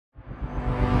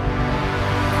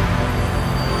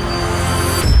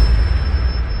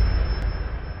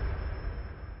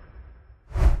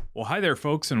Hi there,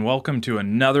 folks, and welcome to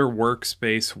another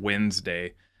Workspace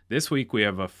Wednesday. This week we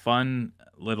have a fun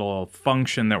little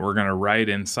function that we're going to write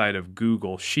inside of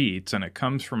Google Sheets, and it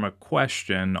comes from a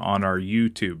question on our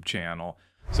YouTube channel.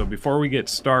 So before we get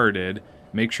started,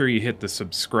 make sure you hit the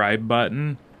subscribe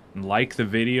button and like the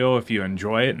video if you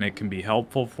enjoy it and it can be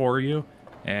helpful for you.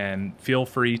 And feel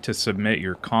free to submit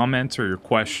your comments or your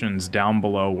questions down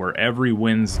below, where every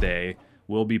Wednesday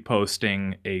we'll be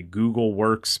posting a Google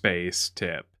Workspace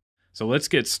tip. So let's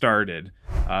get started.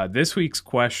 This week's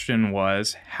question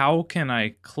was, how can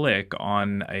I click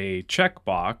on a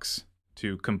checkbox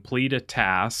to complete a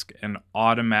task and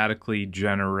automatically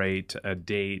generate a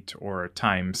date or a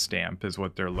timestamp is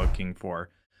what they're looking for.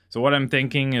 So what I'm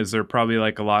thinking is they're probably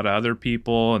like a lot of other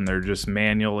people and they're just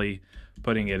manually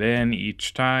putting it in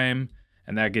each time,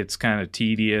 and that gets kind of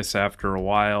tedious after a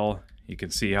while. You can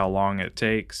see how long it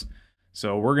takes.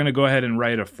 So we're going to go ahead and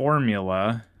write a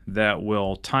formula that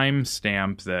will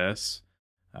timestamp this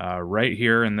right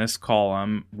here in this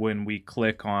column when we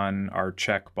click on our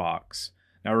checkbox.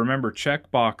 Now remember,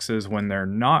 checkboxes, when they're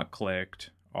not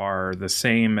clicked, are the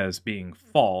same as being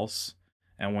false,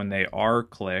 and when they are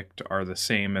clicked are the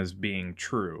same as being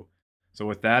true. So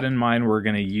with that in mind, we're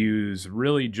going to use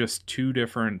really just two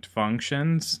different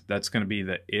functions. That's going to be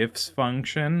the ifs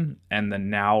function and the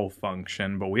now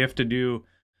function, but we have to do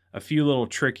a few little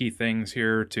tricky things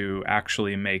here to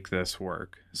actually make this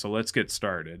work. So let's get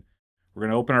started. We're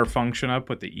going to open our function up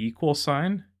with the equal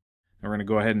sign, and we're going to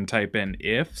go ahead and type in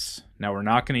ifs. Now we're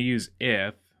not going to use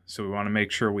if, so we want to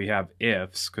make sure we have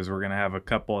ifs because we're going to have a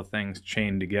couple of things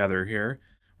chained together here.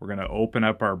 We're going to open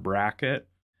up our bracket,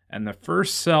 and the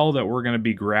first cell that we're going to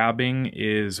be grabbing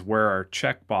is where our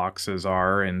checkboxes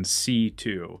are in C2.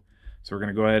 So we're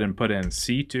going to go ahead and put in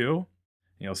C2.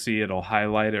 You'll see it'll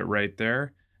highlight it right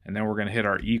there. And then we're going to hit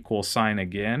our equal sign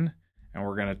again, and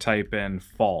we're going to type in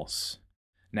false.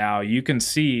 Now you can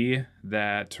see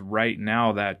that right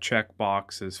now that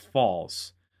checkbox is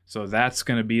false. So that's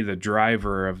going to be the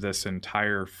driver of this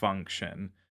entire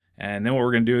function. And then what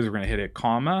we're going to do is we're going to hit a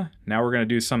comma. Now we're going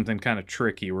to do something kind of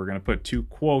tricky. We're going to put two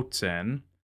quotes in.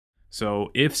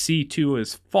 So if C2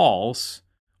 is false,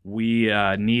 we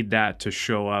need that to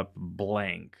show up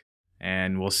blank.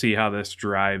 And we'll see how this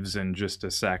drives in just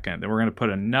a second. Then we're going to put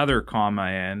another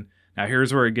comma in. Now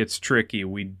here's where it gets tricky.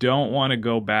 We don't want to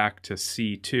go back to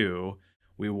C2.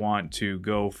 We want to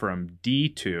go from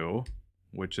D2,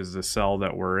 which is the cell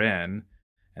that we're in.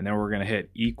 And then we're going to hit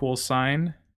equal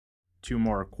sign, two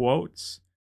more quotes.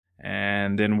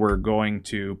 And then we're going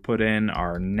to put in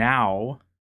our now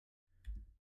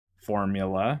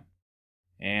formula.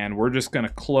 And we're just going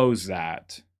to close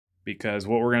that, because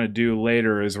what we're going to do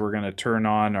later is we're going to turn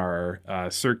on our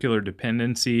circular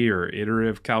dependency or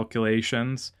iterative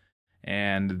calculations,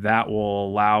 and that will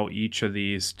allow each of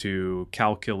these to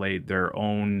calculate their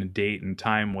own date and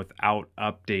time without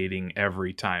updating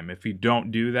every time. If you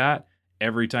don't do that,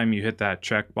 every time you hit that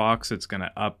checkbox, it's going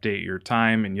to update your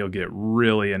time, and you'll get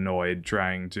really annoyed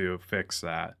trying to fix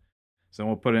that. So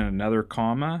we'll put in another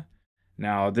comma.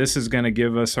 Now this is going to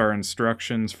give us our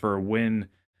instructions for when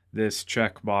this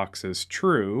checkbox is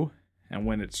true, and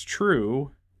when it's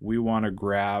true, we want to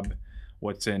grab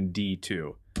what's in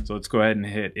D2. So let's go ahead and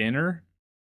hit enter,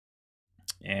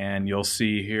 and you'll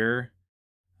see here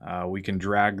we can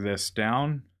drag this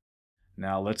down.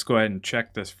 Now let's go ahead and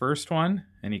check this first one,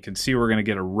 and you can see we're going to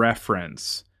get a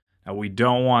reference. Now we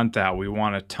don't want that. We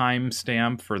want a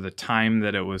timestamp for the time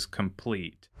that it was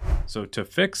complete. So to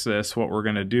fix this, what we're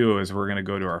going to do is we're going to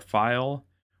go to our file,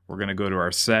 we're going to go to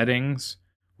our settings,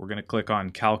 we're going to click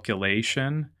on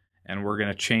calculation, and we're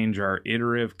going to change our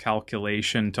iterative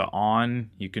calculation to on.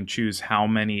 You can choose how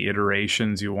many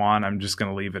iterations you want. I'm just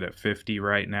going to leave it at 50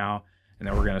 right now, and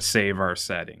then we're going to save our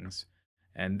settings.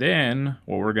 And then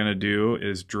what we're going to do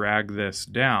is drag this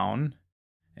down,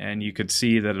 and you could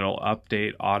see that it'll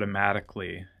update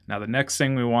automatically. Now the next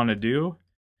thing we want to do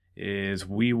is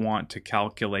we want to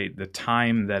calculate the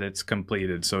time that it's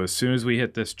completed. So as soon as we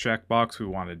hit this checkbox, we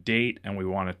want a date and we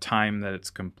want a time that it's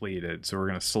completed. So we're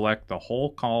going to select the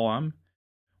whole column.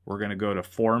 We're going to go to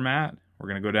format. We're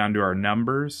going to go down to our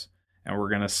numbers, and we're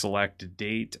going to select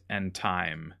date and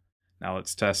time. Now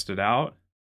let's test it out.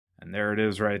 And there it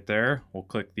is right there. We'll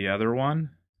click the other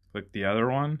one, click the other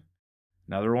one,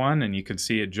 another one, and you can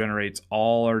see it generates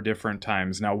all our different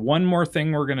times. Now, one more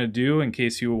thing we're going to do in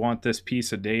case you want this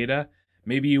piece of data,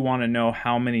 maybe you want to know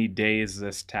how many days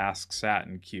this task sat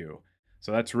in queue.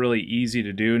 So that's really easy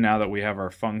to do now that we have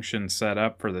our function set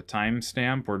up for the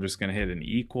timestamp. We're just going to hit an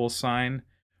equal sign.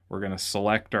 We're going to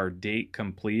select our date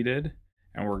completed,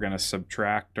 and we're going to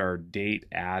subtract our date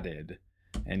added.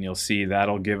 and you'll see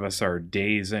that'll give us our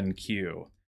days in queue.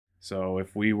 So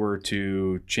if we were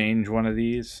to change one of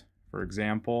these, for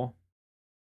example,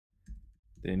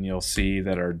 then you'll see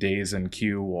that our days in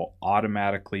queue will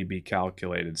automatically be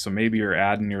calculated. So maybe you're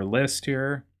adding your list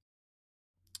here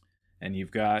and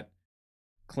you've got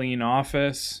clean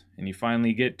office and you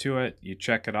finally get to it, you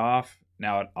check it off,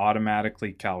 now it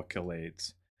automatically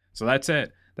calculates. So that's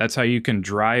it. That's how you can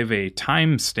drive a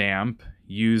timestamp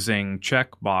using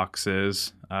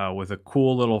checkboxes with a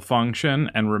cool little function.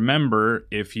 And remember,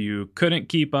 if you couldn't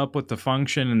keep up with the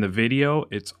function in the video,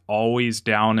 it's always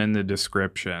down in the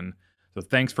description. So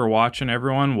thanks for watching,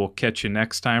 everyone. We'll catch you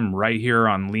next time right here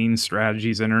on Lean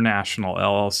Strategies International,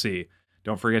 LLC.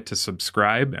 Don't forget to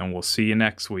subscribe, and we'll see you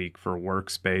next week for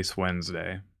Workspace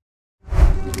Wednesday.